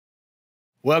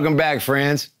Welcome back,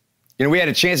 friends. You know, we had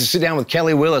a chance to sit down with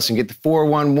Kelly Willis and get the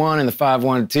 411 and the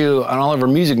 512 on all of her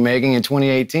music making in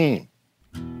 2018.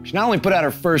 She not only put out her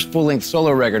first full-length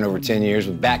solo record in over 10 years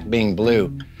with Back Being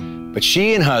Blue, but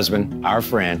she and husband, our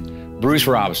friend, Bruce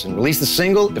Robison, released the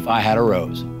single, If I Had a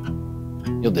Rose.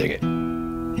 You'll dig it.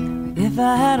 If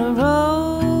I had a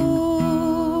rose,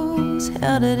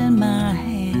 held it in my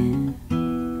hand,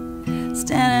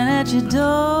 standing at your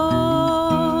door,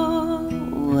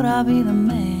 would I be the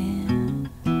man?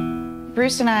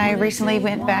 Bruce and I recently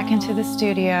went back into the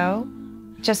studio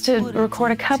just to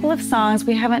record a couple of songs.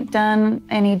 We haven't done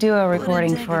any duo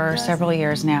recording for several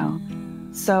years now.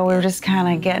 So we were just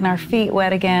kind of getting our feet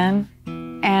wet again.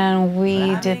 And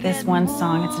we did this one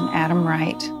song. It's an Adam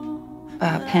Wright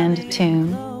penned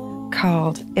tune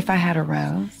called If I Had a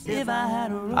Rose.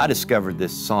 I discovered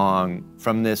this song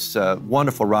from this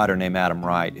wonderful writer named Adam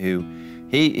Wright, who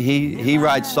he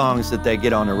writes songs that they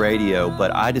get on the radio,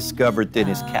 but I discovered that in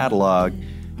his catalog,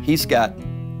 he's got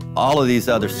all of these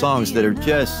other songs that are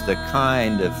just the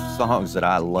kind of songs that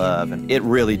I love. And it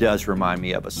really does remind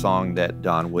me of a song that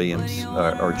Don Williams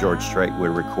or George Strait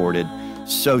would have recorded.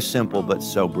 So simple, but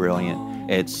so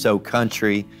brilliant. It's so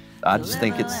country. I just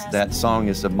think that song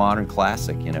is a modern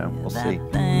classic, you know. We'll see.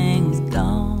 That thing's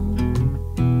gone.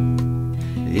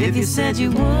 If you said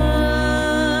you would,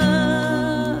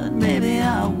 maybe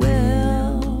I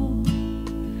will.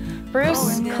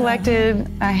 Bruce collected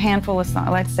a handful of songs,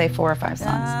 let's say 4 or 5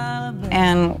 songs.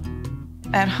 And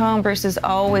at home, Bruce is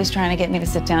always trying to get me to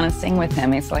sit down and sing with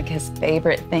him. It's like his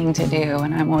favorite thing to do.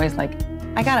 And I'm always like,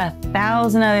 I got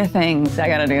 1,000 other things I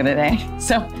gotta do today.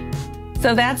 So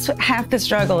that's half the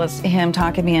struggle, is him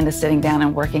talking me into sitting down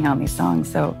and working on these songs.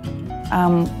 So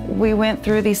we went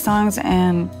through these songs,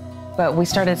 but we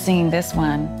started singing this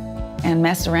one and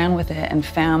messed around with it and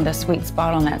found the sweet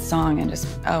spot on that song and just,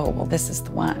 oh, well, this is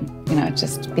the one. You know, it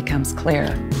just becomes clear.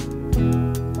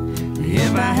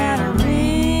 If I had a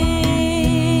ring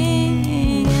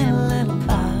and a little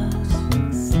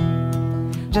box.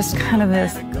 Just kind of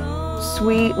this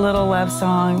sweet little love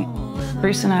song.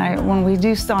 Bruce and I, when we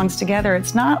do songs together,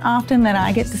 it's not often that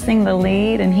I get to sing the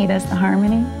lead and he does the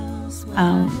harmony,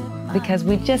 because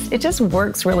it just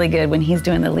works really good when he's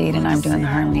doing the lead and I'm doing the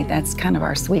harmony. That's kind of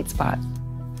our sweet spot.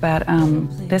 But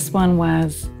this one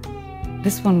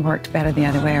worked better the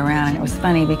other way around, and it was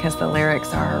funny because the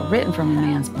lyrics are written from a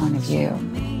man's point of view.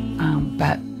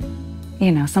 But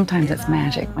you know, sometimes it's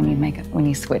magic when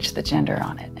you switch the gender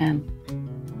on it, and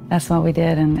that's what we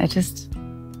did, and it just.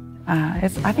 I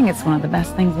think it's one of the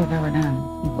best things we've ever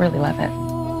done. Really love it.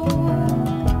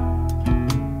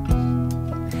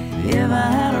 If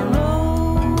I had a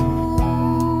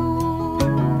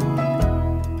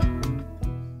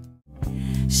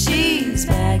rose, she's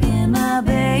back in my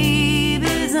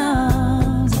baby's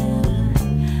arms,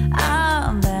 and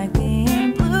I'm back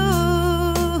being blue.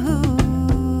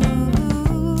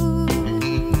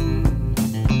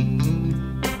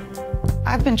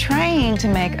 I've been trying to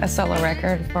make a solo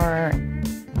record for,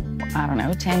 I don't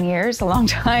know, 10 years, a long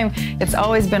time. It's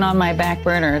always been on my back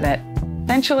burner that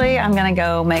eventually I'm gonna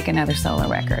go make another solo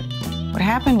record. What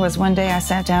happened was one day I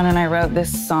sat down and I wrote this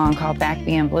song called Back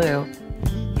Being Blue.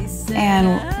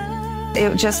 And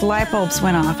it just, light bulbs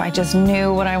went off. I just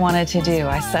knew what I wanted to do.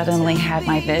 I suddenly had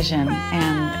my vision,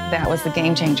 and that was the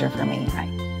game changer for me.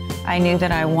 I knew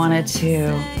that I wanted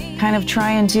to kind of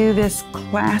try and do this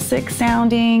classic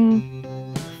sounding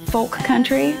folk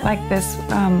country, like this,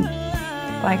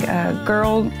 like a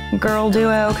girl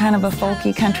duo, kind of a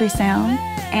folky country sound.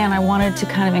 And I wanted to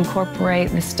kind of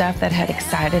incorporate the stuff that had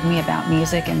excited me about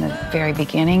music in the very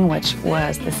beginning, which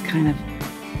was this kind of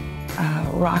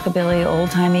rockabilly,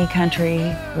 old-timey country,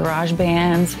 garage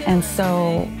bands. And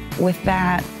so with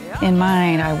that in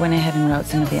mind, I went ahead and wrote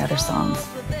some of the other songs.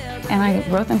 And I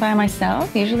wrote them by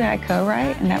myself. Usually I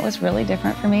co-write, and that was really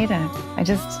different for me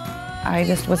I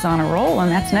just was on a roll,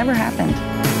 and that's never happened.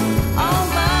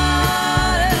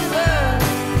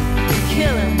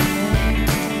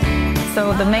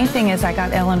 So the main thing is I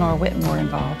got Eleanor Whitmore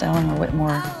involved. Eleanor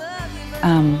Whitmore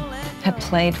had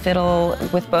played fiddle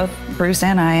with both Bruce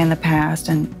and I in the past,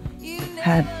 and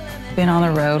had been on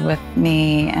the road with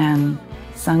me and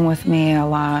sung with me a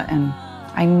lot, and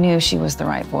I knew she was the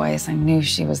right voice. I knew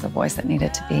she was the voice that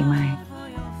needed to be my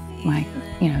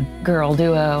girl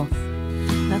duo.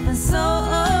 Nothing so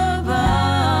above,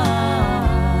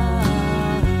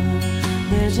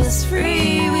 they're just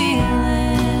freewheeling.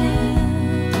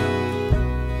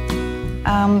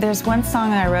 There's one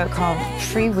song that I wrote called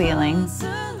Freewheeling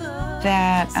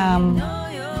that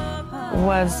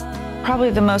was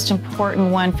probably the most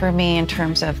important one for me in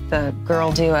terms of the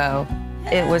girl duo.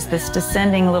 it was this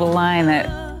descending little line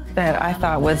that I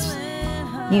thought was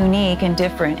unique and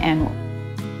different, and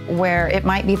where it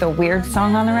might be the weird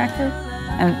song on the record.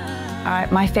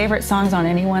 And my favorite songs on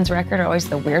anyone's record are always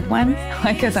the weird ones,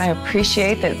 because I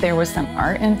appreciate that there was some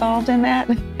art involved in that,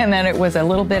 and that it was a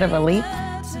little bit of a leap.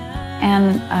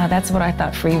 And that's what I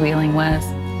thought Freewheeling was.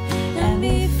 And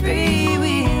be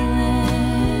freewheeling.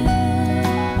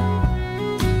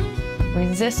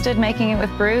 Resisted making it with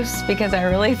Bruce because I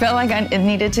really felt like it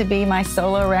needed to be my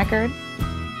solo record.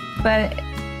 But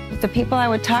the people I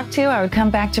would talk to, I would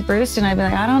come back to Bruce and I'd be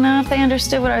like, I don't know if they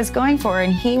understood what I was going for.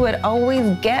 And he would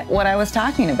always get what I was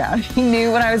talking about. He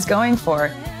knew what I was going for.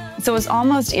 So it was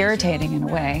almost irritating in a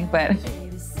way, but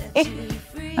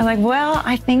I was like, well,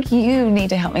 I think you need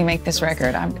to help me make this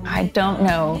record. I don't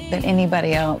know that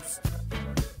anybody else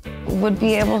would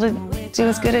be able to do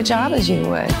as good a job as you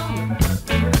would.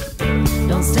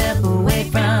 Don't step away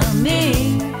from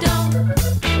me.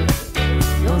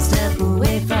 Don't step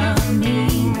away from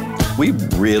me. We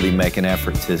really make an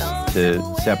effort to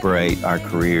separate our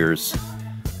careers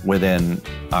within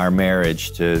our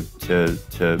marriage to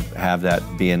have that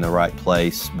be in the right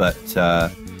place. But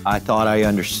I thought I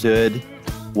understood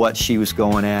what she was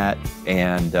going at,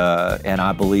 and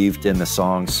I believed in the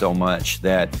song so much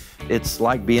that it's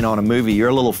like being on a movie. You're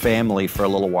a little family for a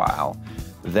little while.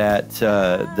 That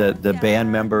the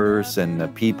band members and the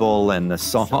people and the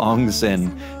songs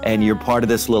and you're part of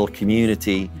this little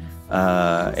community,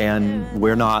 and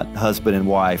we're not husband and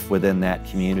wife within that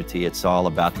community. It's all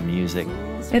about the music.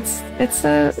 It's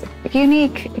a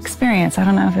unique experience. I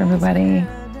don't know if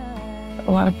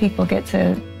a lot of people get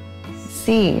to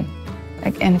see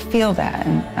and feel that,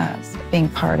 and being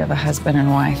part of a husband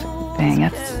and wife thing.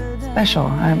 It's special.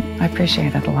 I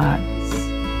appreciate it a lot.